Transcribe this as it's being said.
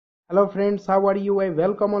Hello friends, how are you? I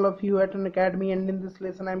welcome all of you at an academy, and in this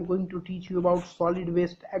lesson I am going to teach you about solid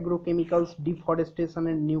waste, agrochemicals, deforestation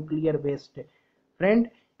and nuclear waste. Friend,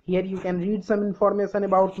 here you can read some information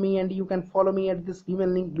about me and you can follow me at this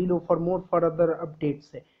given link below for more further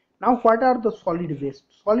updates. Now what are the solid waste?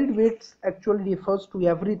 Solid waste actually refers to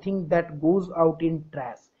everything that goes out in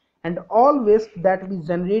trash, and all waste that we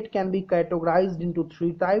generate can be categorized into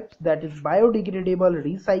three types, that is biodegradable,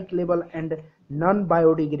 recyclable and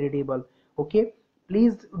non-biodegradable. Okay,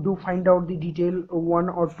 please do find out the detail, one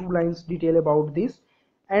or two lines detail about this.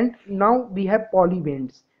 And now we have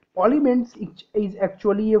polymers. Polymers is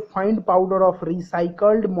actually a fine powder of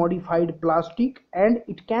recycled modified plastic, and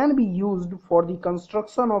it can be used for the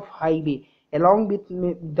construction of highway along with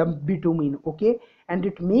the bitumen. Okay, and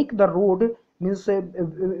it make the road means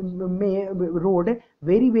road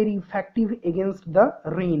very effective against the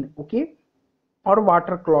rain, okay, or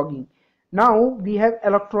water clogging. Now we have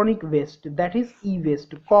electronic waste, that is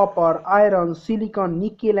e-waste. Copper, iron, silicon,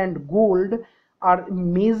 nickel and gold are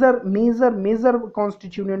major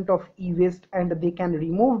constituent of e-waste, and they can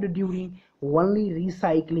removed during only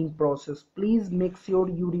recycling process. Please make sure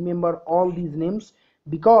you remember all these names,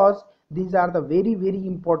 because these are the very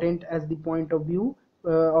important as the point of view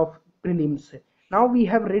of prelims. Now we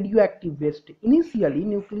have radioactive waste. Initially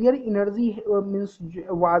nuclear energy means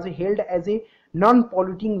was held as a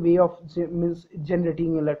non-polluting way of means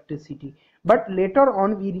generating electricity, but later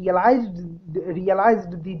on we realized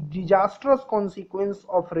the disastrous consequence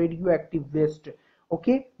of radioactive waste.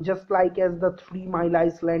 Okay, just like as the 3 Mile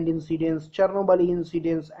Island incidents, Chernobyl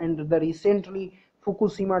incidents and the recently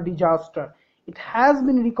Fukushima disaster, it has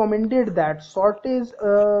been recommended that storage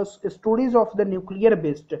of the nuclear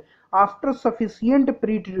waste after sufficient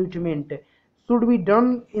pre-treatment should be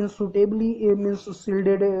done in suitably means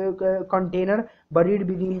shielded container buried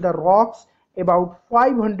within the rocks about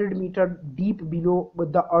 500-meter deep below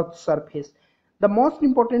the earth's surface. The most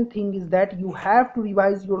important thing is that you have to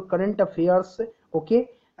revise your current affairs, okay,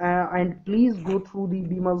 and please go through the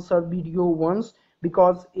Bimal sir video once,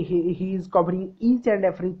 because he is covering each and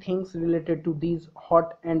every things related to these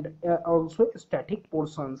hot and also static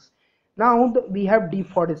portions. Now we have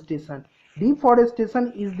deforestation.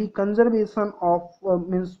 Deforestation is the conservation of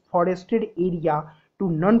means forested area to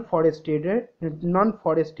non-forested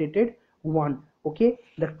one. Okay,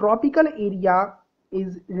 the tropical area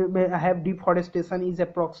is have deforestation is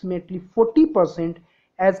approximately 40%,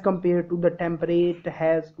 as compared to the temperate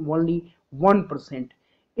has only 1%.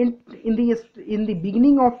 In the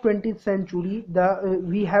beginning of 20th century,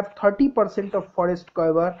 we have 30% of forest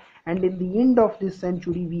cover, and in the end of this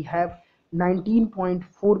century we have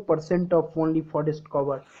 19.4% of only forest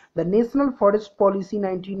cover. The National Forest Policy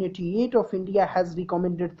 1988 of India has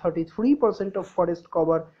recommended 33% of forest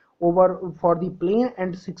cover over for the plain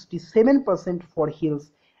and 67% for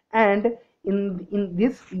hills. And in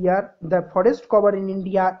this year the forest cover in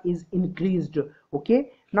India is increased.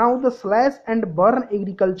 Okay, now the slash and burn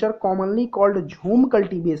agriculture, commonly called jhum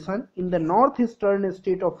cultivation, in the northeastern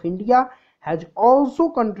state of India has also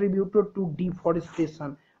contributed to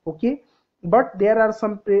deforestation. Okay, but there are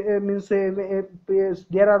some there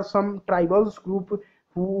are some tribals group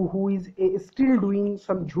who is still doing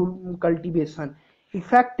some jhum cultivation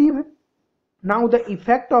effective. Now the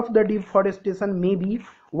effect of the deforestation may be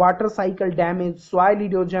water cycle damage, soil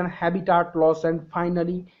erosion, habitat loss, and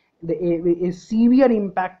finally a severe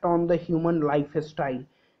impact on the human lifestyle.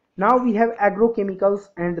 Now we have agrochemicals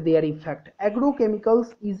and their effect.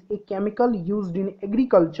 Agrochemicals is a chemical used in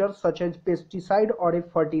agriculture such as pesticide or a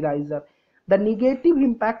fertilizer. The negative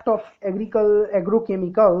impact of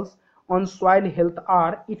agrochemicals on soil health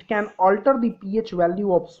are: it can alter the pH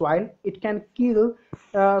value of soil, it can kill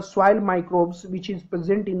soil microbes which is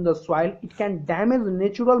present in the soil, it can damage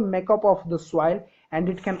natural makeup of the soil, and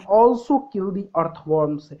it can also kill the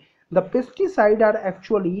earthworms. The pesticides are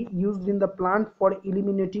actually used in the plant for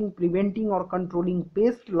eliminating, preventing or controlling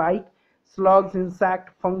pests like slugs,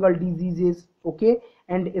 insect, fungal diseases, okay,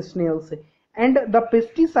 and snails. And the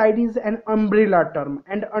pesticide is an umbrella term,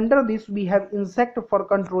 and under this we have insecticide for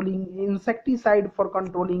controlling insect,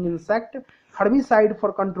 herbicide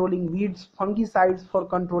for controlling weeds, fungicides for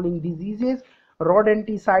controlling diseases,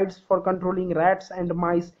 rodenticides for controlling rats and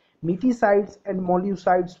mice, miticides and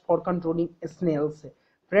molluscides for controlling snails.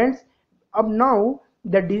 Friends, up now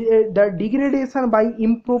the degradation by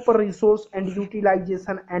improper resource and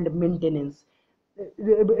utilization and maintenance.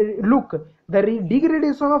 Look, the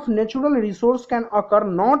degradation of natural resource can occur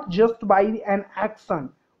not just by an action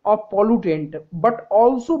of pollutant, but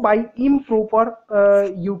also by improper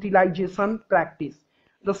utilization practice.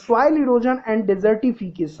 The soil erosion and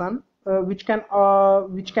desertification which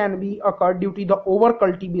can be occurred due to the over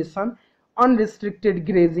cultivation, unrestricted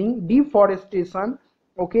grazing, deforestation,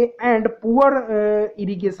 okay, and poor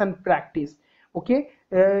irrigation practice. Okay,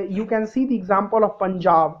 you can see the example of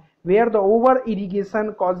Punjab, where the over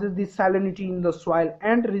irrigation causes the salinity in the soil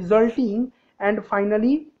and resulting, and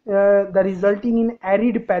finally the resulting in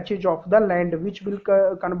arid patches of the land, which will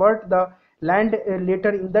convert the land later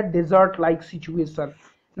in the desert like situation.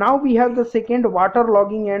 Now we have the second, water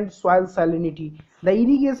logging and soil salinity. The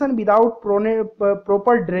irrigation without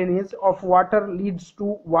proper drainage of water leads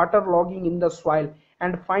to water logging in the soil,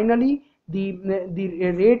 and finally the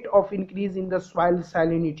rate of increase in the soil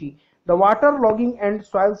salinity. The water logging and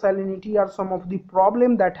soil salinity are some of the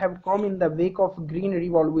problems that have come in the wake of green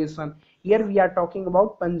revolution. Here we are talking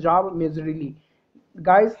about Punjab majorly.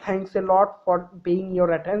 Guys, thanks a lot for paying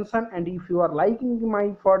your attention, and if you are liking my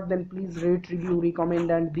effort, then please rate, review, recommend,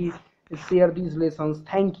 and share these lessons.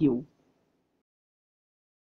 Thank you.